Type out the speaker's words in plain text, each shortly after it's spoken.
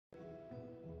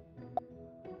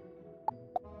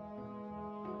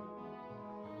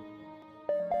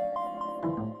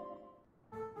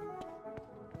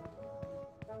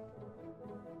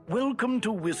Welcome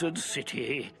to Wizard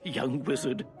City, young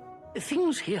wizard.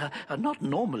 Things here are not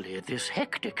normally this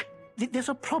hectic. There's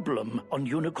a problem on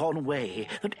Unicorn Way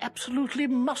that absolutely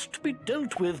must be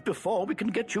dealt with before we can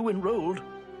get you enrolled.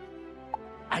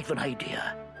 I've an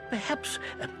idea. Perhaps,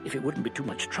 if it wouldn't be too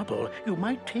much trouble, you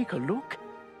might take a look.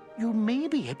 You may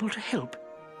be able to help.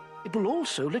 It will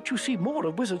also let you see more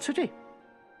of Wizard City.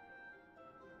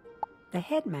 The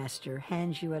headmaster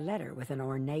hands you a letter with an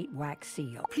ornate wax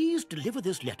seal. Please deliver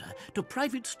this letter to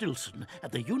Private Stilson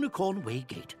at the Unicorn Way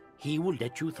gate. He will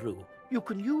let you through. You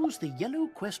can use the yellow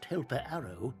quest helper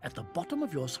arrow at the bottom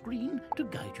of your screen to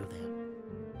guide you there.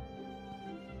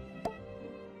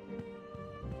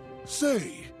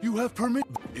 Say, you have permit.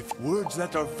 If words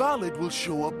that are valid will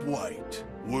show up white.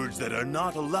 Words that are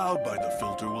not allowed by the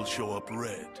filter will show up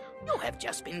red. You have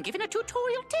just been given a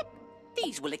tutorial tip.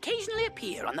 These will occasionally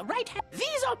appear on the right hand.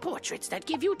 These are portraits that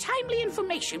give you timely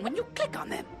information when you click on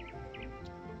them.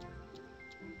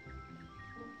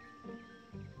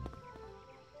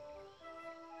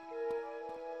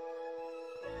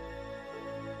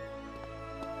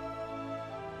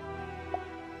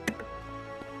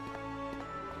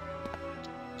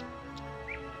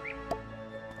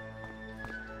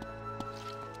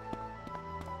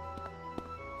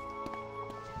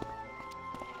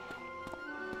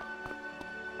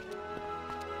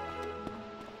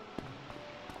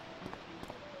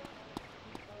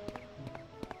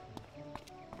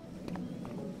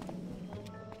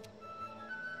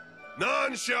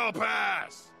 None shall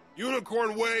pass!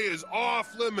 Unicorn Way is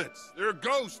off limits. There are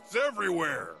ghosts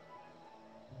everywhere.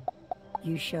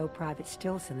 You show Private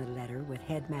Stilson the letter with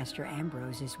Headmaster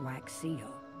Ambrose's wax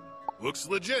seal. Looks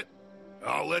legit.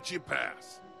 I'll let you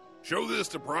pass. Show this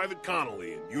to Private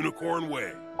Connolly in Unicorn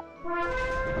Way.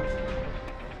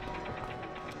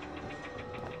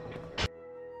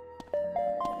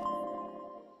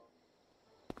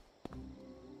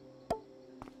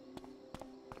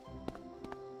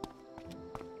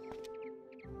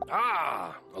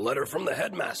 Ah, a letter from the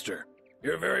headmaster.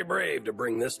 You're very brave to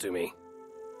bring this to me.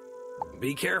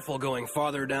 Be careful going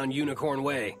farther down Unicorn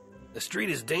Way. The street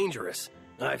is dangerous.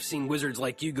 I've seen wizards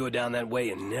like you go down that way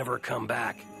and never come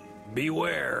back.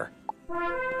 Beware.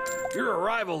 Your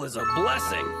arrival is a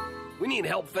blessing. We need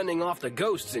help fending off the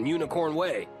ghosts in Unicorn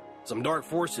Way. Some dark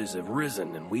forces have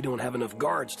risen and we don't have enough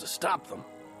guards to stop them.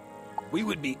 We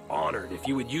would be honored if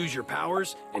you would use your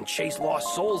powers and chase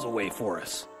lost souls away for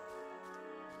us.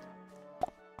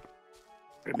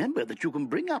 Remember that you can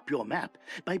bring up your map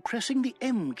by pressing the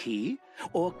M key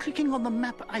or clicking on the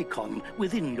map icon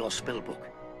within your spellbook.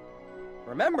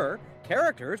 Remember,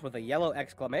 characters with a yellow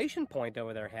exclamation point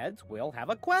over their heads will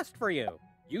have a quest for you.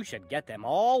 You should get them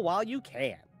all while you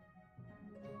can.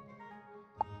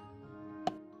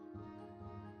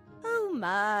 Oh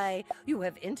my, you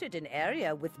have entered an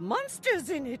area with monsters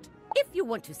in it. If you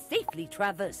want to safely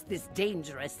traverse this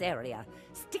dangerous area,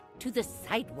 stick to the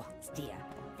sidewalks, dear.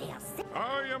 They are safe.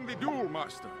 I am the Duel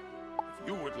Master. If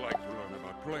you would like to learn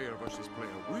about player versus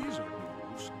player wizard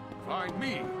rules, find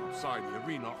me outside the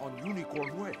arena on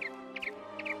Unicorn Way.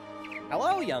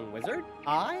 Hello, young wizard.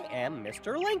 I am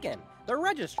Mr. Lincoln, the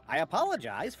registrar. I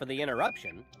apologize for the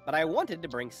interruption, but I wanted to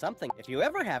bring something. If you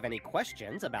ever have any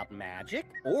questions about magic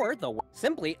or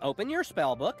simply open your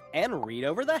spellbook and read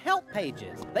over the help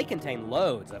pages. They contain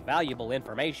loads of valuable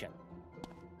information.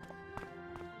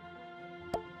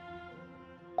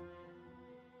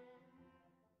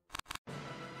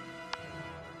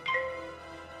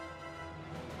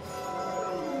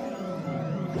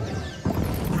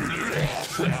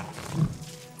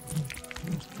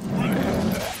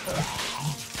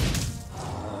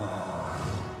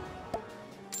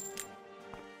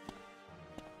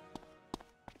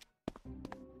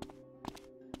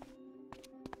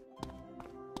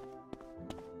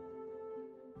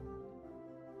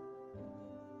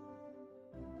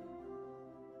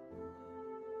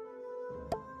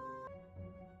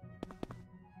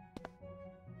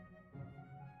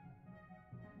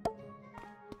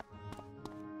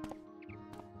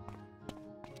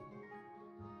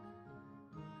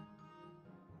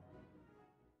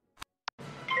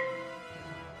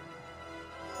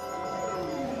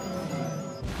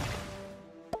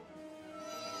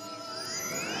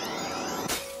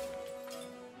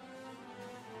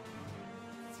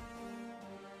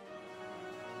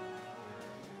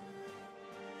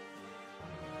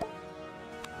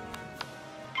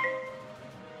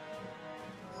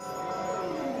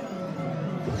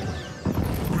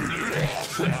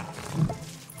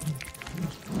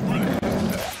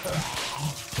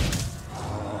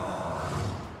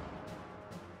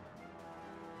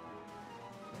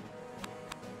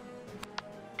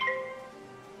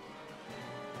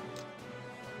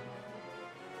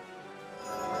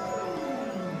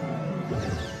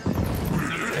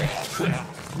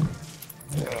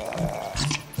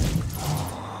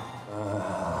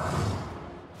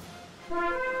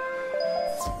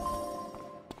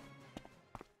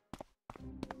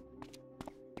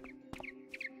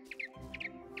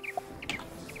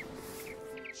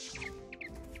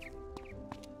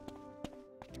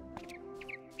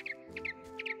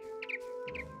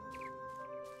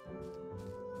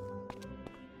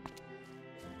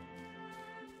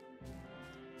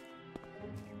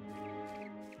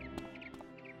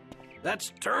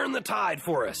 Let's turn the tide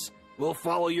for us. We'll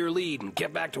follow your lead and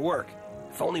get back to work.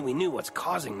 If only we knew what's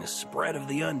causing the spread of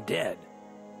the undead.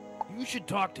 You should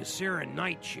talk to Sarah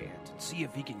Nightchant and see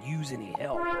if he can use any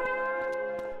help.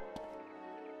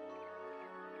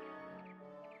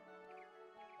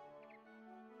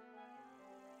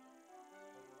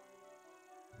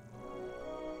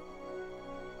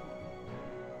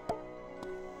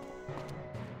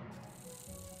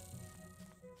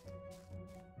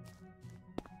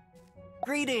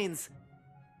 Greetings!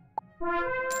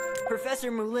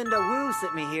 Professor Mulinda Wu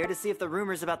sent me here to see if the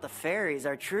rumors about the fairies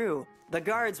are true. The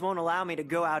guards won't allow me to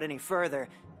go out any further,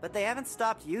 but they haven't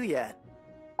stopped you yet.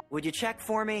 Would you check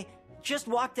for me? Just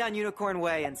walk down Unicorn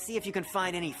Way and see if you can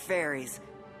find any fairies.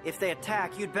 If they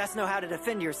attack, you'd best know how to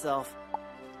defend yourself.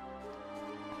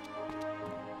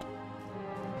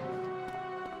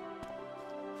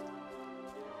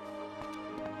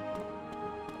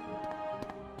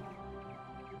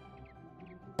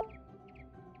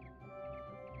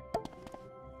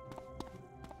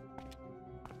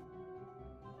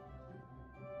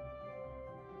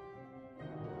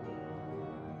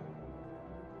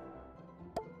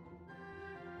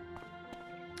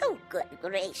 Oh, good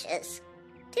gracious.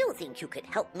 Do you think you could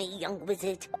help me, young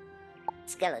wizard?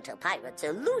 Skeletal pirates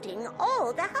are looting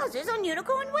all the houses on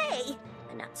Unicorn Way.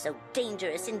 They're not so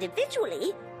dangerous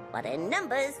individually, but in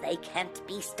numbers they can't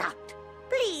be stopped.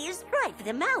 Please drive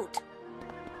them out.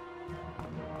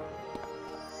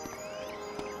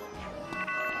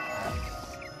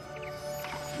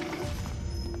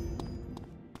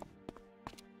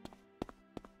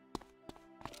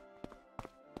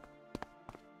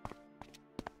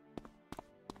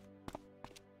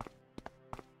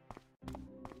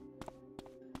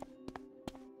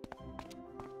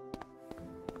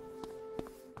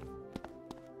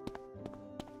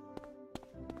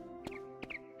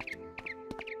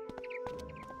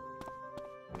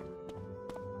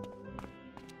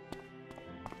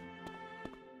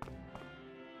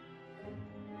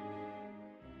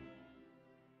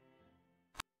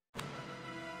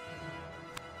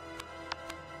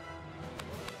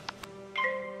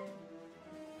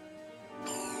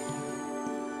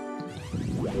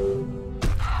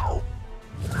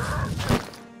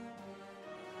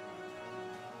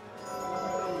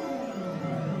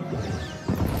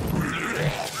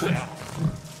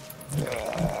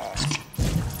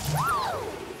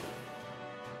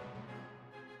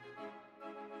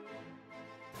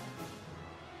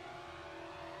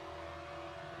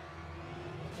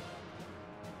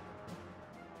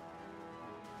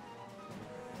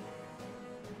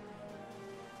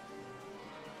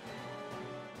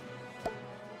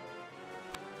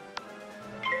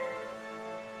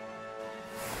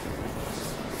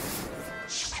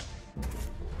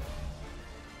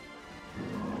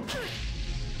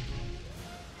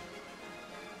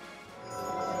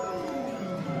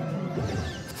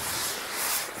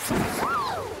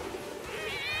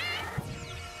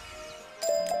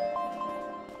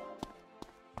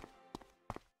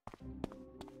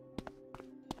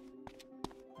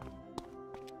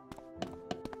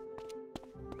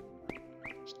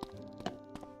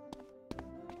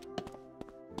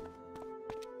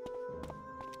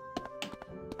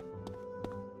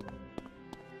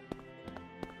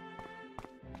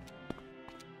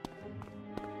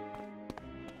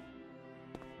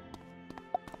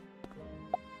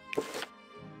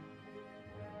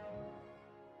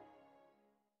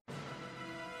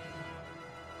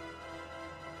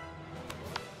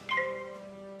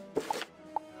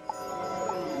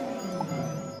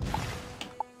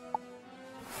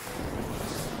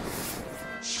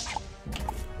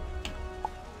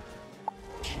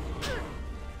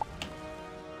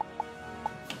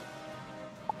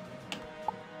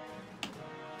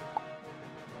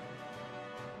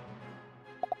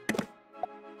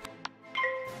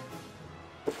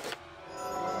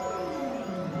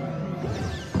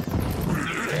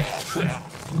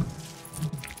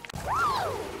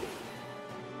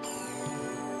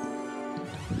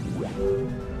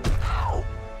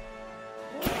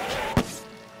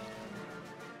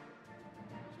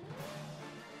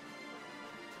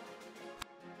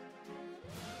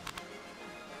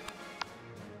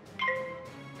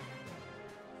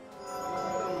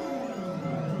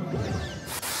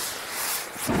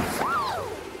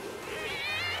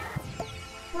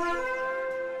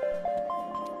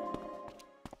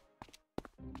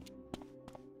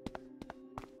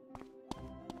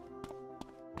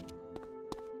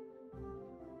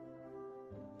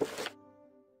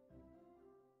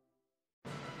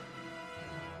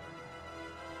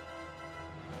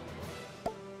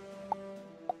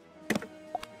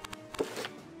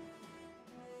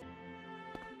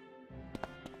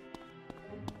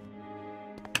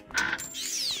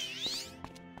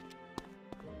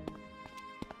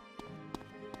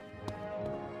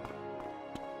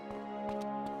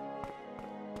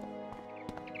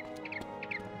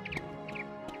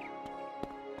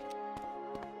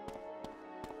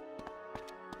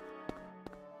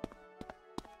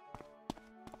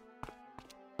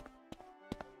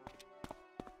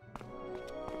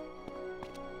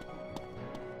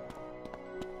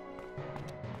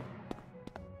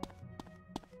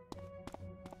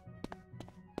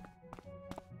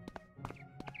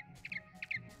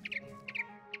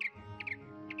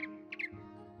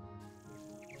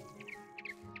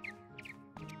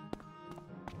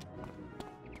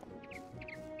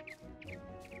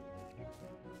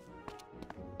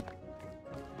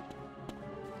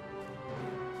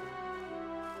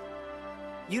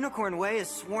 Unicorn Way is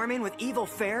swarming with evil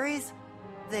fairies?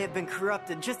 They have been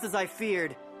corrupted just as I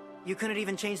feared. You couldn't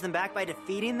even change them back by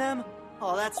defeating them?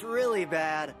 Oh, that's really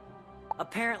bad.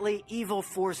 Apparently, evil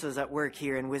forces at work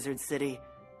here in Wizard City.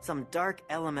 Some dark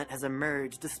element has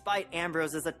emerged despite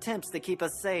Ambrose's attempts to keep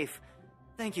us safe.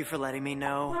 Thank you for letting me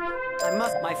know.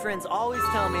 My friends always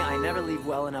tell me I never leave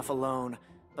well enough alone.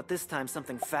 But this time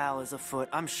something foul is afoot,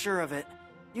 I'm sure of it.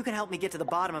 You can help me get to the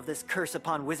bottom of this curse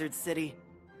upon Wizard City.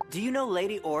 Do you know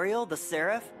Lady Oriel, the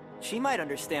Seraph? She might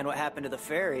understand what happened to the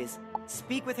fairies.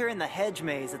 Speak with her in the hedge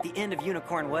maze at the end of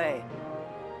Unicorn Way.